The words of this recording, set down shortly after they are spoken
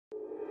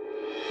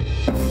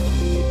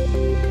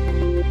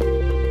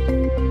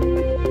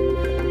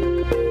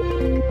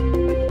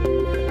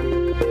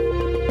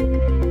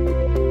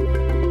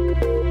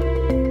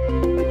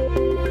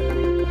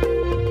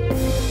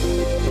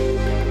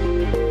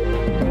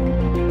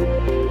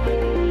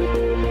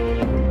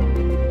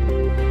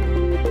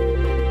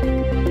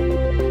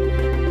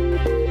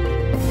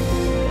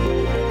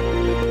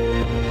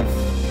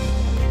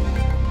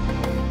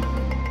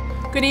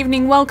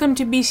evening. Welcome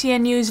to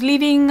BCN News.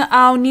 Leading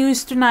our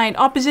news tonight,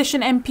 Opposition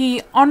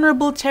MP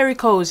Honourable Terry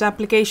Ko's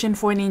application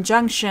for an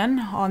injunction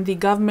on the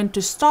government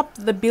to stop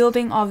the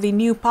building of the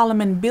new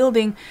Parliament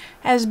building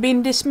has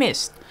been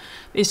dismissed.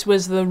 This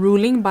was the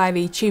ruling by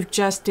the Chief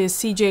Justice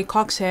C.J.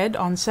 Coxhead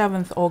on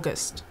 7th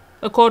August.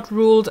 The court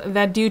ruled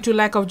that due to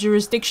lack of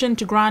jurisdiction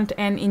to grant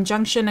an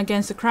injunction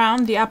against the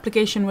Crown, the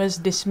application was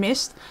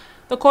dismissed.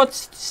 The court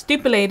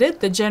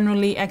stipulated the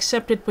generally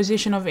accepted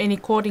position of any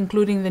court,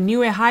 including the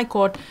Niue High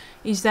Court,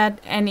 is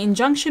that an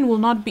injunction will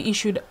not be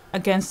issued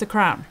against the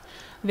Crown.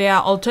 There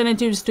are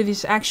alternatives to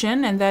this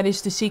action, and that is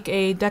to seek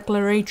a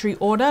declaratory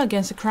order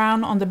against the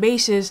Crown on the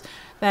basis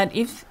that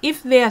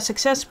if they are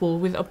successful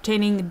with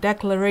obtaining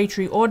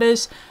declaratory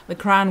orders, the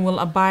Crown will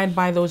abide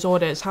by those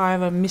orders.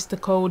 However, Mr.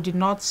 Ko did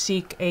not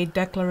seek a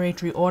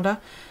declaratory order.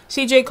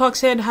 C.J.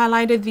 Coxhead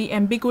highlighted the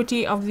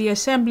ambiguity of the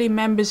Assembly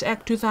Members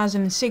Act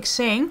 2006,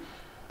 saying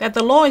that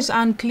the law is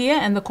unclear,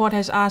 and the court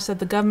has asked that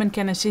the government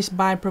can assist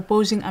by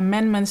proposing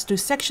amendments to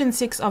Section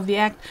 6 of the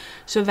Act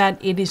so that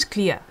it is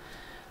clear.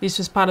 This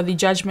was part of the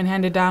judgment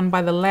handed down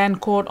by the Land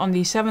Court on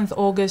the 7th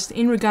August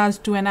in regards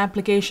to an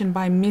application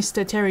by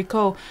Mr. Terry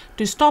Ko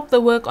to stop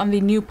the work on the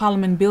new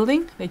Parliament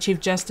building. The Chief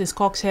Justice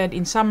Coxhead,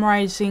 in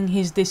summarising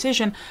his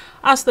decision,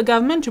 asked the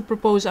government to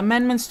propose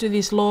amendments to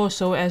this law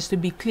so as to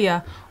be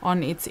clear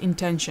on its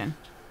intention.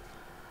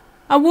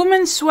 A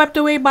woman swept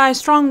away by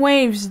strong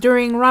waves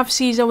during rough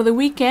seas over the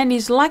weekend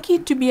is lucky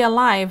to be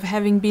alive,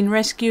 having been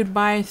rescued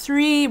by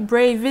 3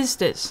 brave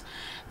visitors.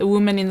 The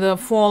woman in the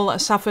fall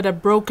suffered a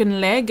broken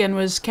leg and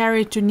was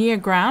carried to near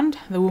ground.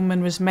 The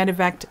woman was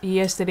medevaced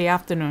yesterday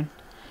afternoon.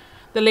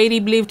 The lady,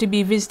 believed to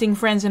be visiting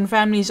friends and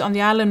families on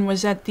the island,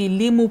 was at the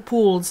Limu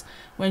pools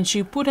when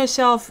she put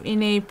herself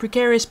in a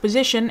precarious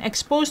position,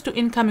 exposed to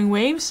incoming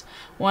waves,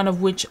 one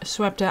of which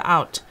swept her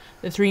out.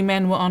 The 3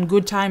 men were on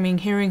good timing,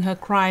 hearing her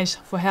cries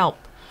for help.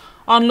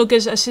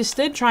 Onlookers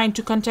assisted, trying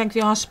to contact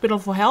the hospital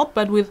for help,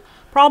 but with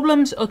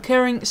problems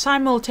occurring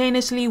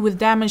simultaneously with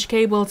damaged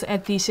cables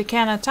at the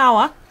Sekana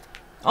Tower,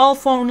 all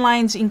phone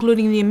lines,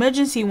 including the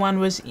emergency one,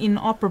 was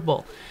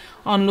inoperable.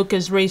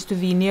 Onlookers raced to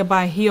the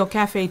nearby Hio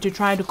Cafe to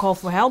try to call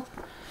for help.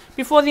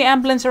 Before the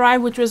ambulance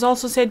arrived, which was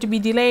also said to be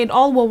delayed,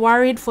 all were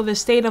worried for the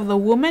state of the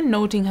woman,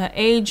 noting her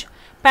age,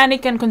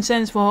 panic and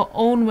concerns for her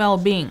own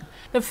well-being.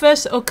 The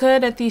first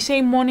occurred at the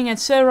same morning at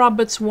Sir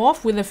Robert's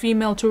Wharf with a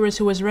female tourist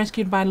who was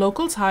rescued by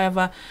locals.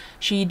 However,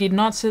 she did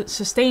not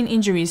sustain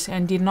injuries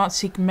and did not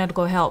seek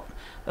medical help.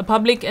 The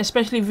public,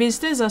 especially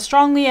visitors, are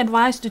strongly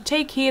advised to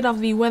take heed of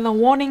the weather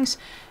warnings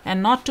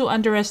and not to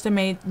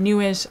underestimate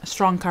Niue's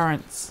strong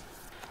currents.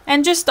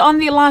 And just on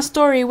the last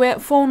story, where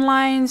phone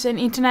lines and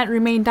internet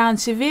remain down,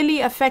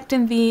 severely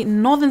affecting the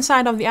northern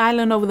side of the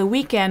island over the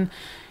weekend,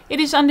 it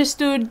is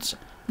understood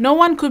no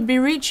one could be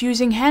reached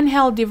using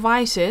handheld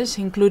devices,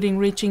 including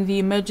reaching the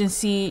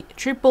emergency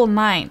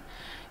 999.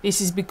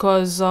 This is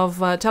because of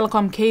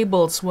telecom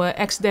cables were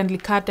accidentally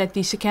cut at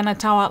the Sekana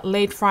Tower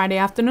late Friday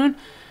afternoon.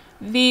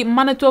 The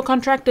Manitour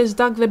contractors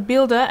dug the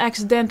builder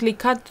accidentally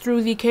cut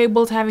through the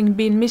cables, having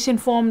been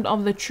misinformed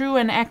of the true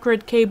and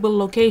accurate cable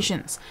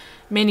locations.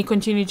 Many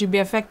continue to be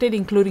affected,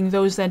 including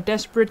those that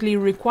desperately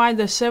required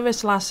the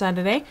service last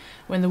Saturday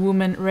when the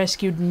woman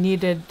rescued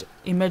needed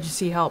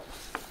emergency help.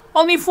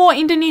 Only 4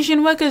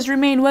 Indonesian workers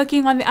remain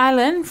working on the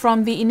island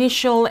from the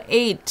initial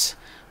 8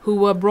 who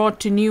were brought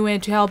to Niue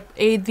to help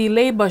aid the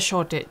labour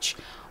shortage.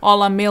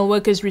 All are male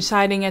workers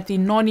residing at the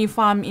Noni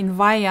farm in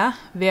Vaya,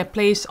 their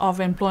place of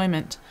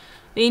employment.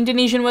 The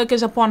Indonesian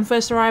workers, upon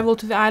first arrival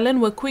to the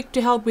island, were quick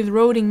to help with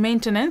roading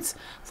maintenance.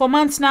 For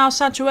months now,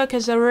 such work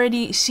has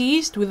already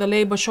ceased, with the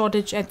labour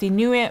shortage at the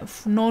Niue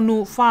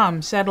Nonu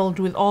farm settled,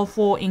 with all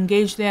 4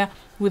 engaged there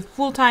with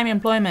full-time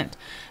employment.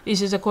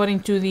 This is according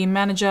to the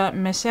manager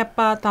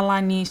Mesepa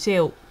Talani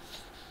Seu.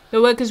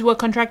 The workers were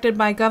contracted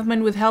by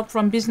government with help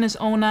from business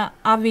owner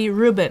Avi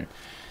Ruben.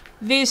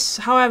 This,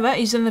 however,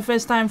 isn't the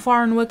first time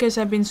foreign workers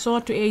have been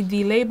sought to aid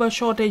the labour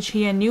shortage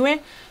here in Niue.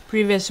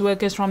 Previous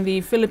workers from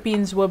the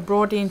Philippines were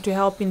brought in to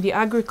help in the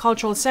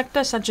agricultural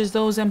sector, such as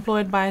those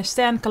employed by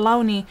Stan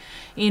Kalauni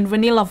in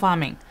vanilla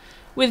farming.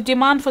 With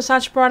demand for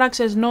such products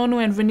as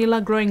Nonu and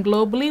vanilla growing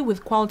globally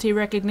with quality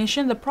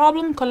recognition, the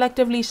problem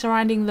collectively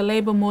surrounding the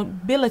labour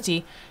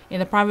mobility in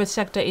the private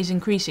sector is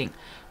increasing.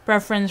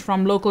 Preference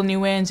from local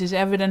Niueans is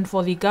evident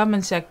for the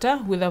government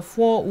sector, with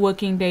 4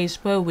 working days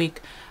per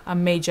week a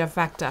major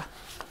factor.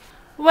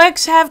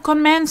 Works have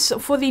commenced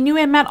for the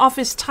Niue Met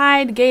Office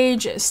tide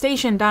gauge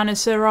station down at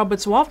Sir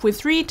Robert's Wharf, with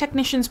 3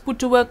 technicians put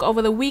to work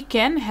over the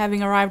weekend,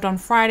 having arrived on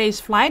Friday's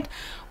flight,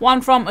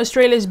 1 from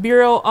Australia's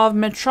Bureau of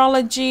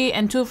Meteorology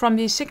and 2 from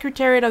the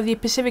Secretariat of the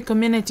Pacific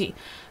Community.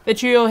 The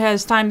trio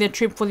has timed their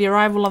trip for the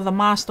arrival of the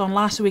mast on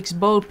last week's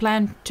boat,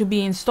 planned to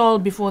be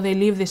installed before they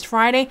leave this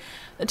Friday.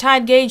 The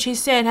tide gauge, he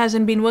said,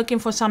 hasn't been working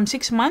for some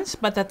 6 months,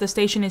 but that the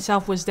station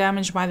itself was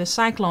damaged by the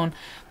cyclone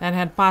that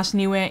had passed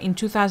Niue in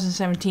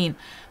 2017.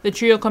 The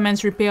trio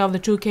commenced repair of the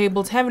 2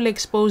 cables heavily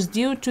exposed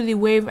due to the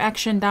wave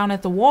action down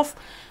at the wharf,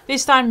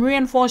 this time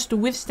reinforced to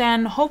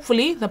withstand,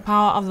 hopefully, the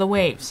power of the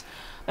waves.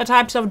 The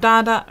types of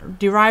data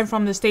derived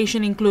from the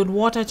station include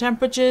water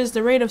temperatures,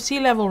 the rate of sea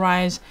level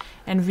rise,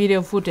 and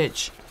video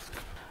footage.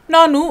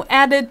 Nonu,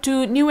 added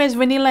to Niue's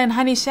vanilla and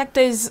honey sector,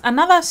 is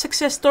another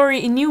success story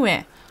in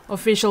Niue.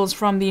 Officials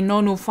from the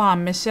Nonu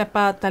farm,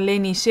 Mesepa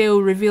Taleni Seu,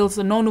 reveals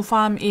the Nonu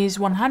farm is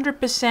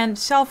 100%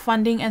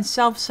 self-funding and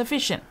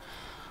self-sufficient.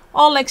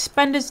 All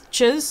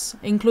expenditures,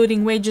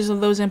 including wages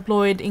of those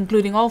employed,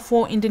 including all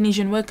 4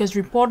 Indonesian workers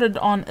reported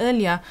on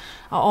earlier,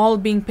 are all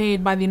being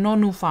paid by the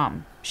Nonu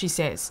farm, she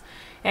says.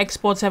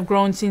 Exports have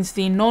grown since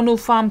the Nonu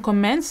farm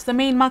commenced. The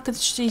main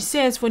markets, she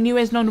says, for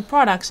Niue's Nonu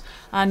products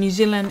are New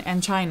Zealand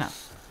and China.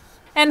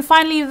 And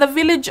finally, the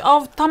village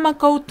of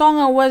Tamako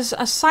Tonga was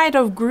a sight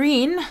of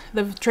green,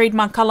 the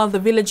trademark color of the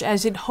village,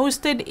 as it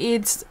hosted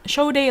its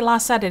show day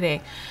last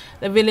Saturday.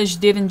 The village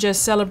didn't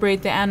just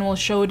celebrate the annual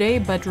show day,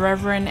 but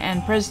Reverend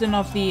and President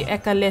of the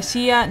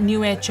Ekalesia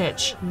Niue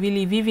Church,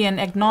 Willie Vivian,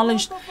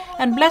 acknowledged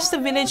and blessed the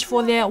village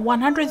for their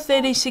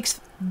 136th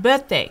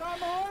birthday.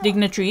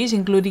 Dignitaries,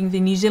 including the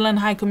New Zealand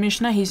High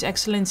Commissioner, His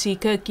Excellency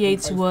Kirk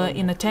Yates, were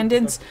in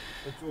attendance.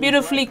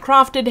 Beautifully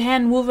crafted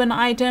hand-woven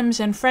items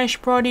and fresh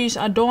produce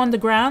adorned the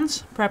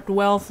grounds, prepped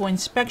well for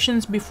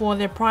inspections before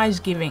their prize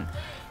giving.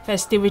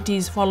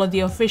 Festivities followed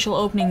the official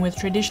opening with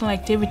traditional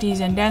activities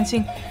and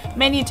dancing.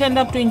 Many turned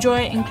up to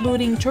enjoy,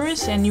 including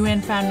tourists and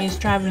Niuean families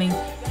traveling,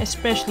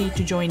 especially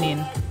to join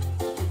in.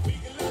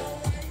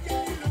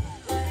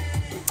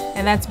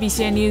 And that's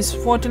BCN News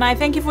for tonight.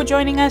 Thank you for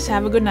joining us.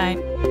 Have a good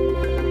night.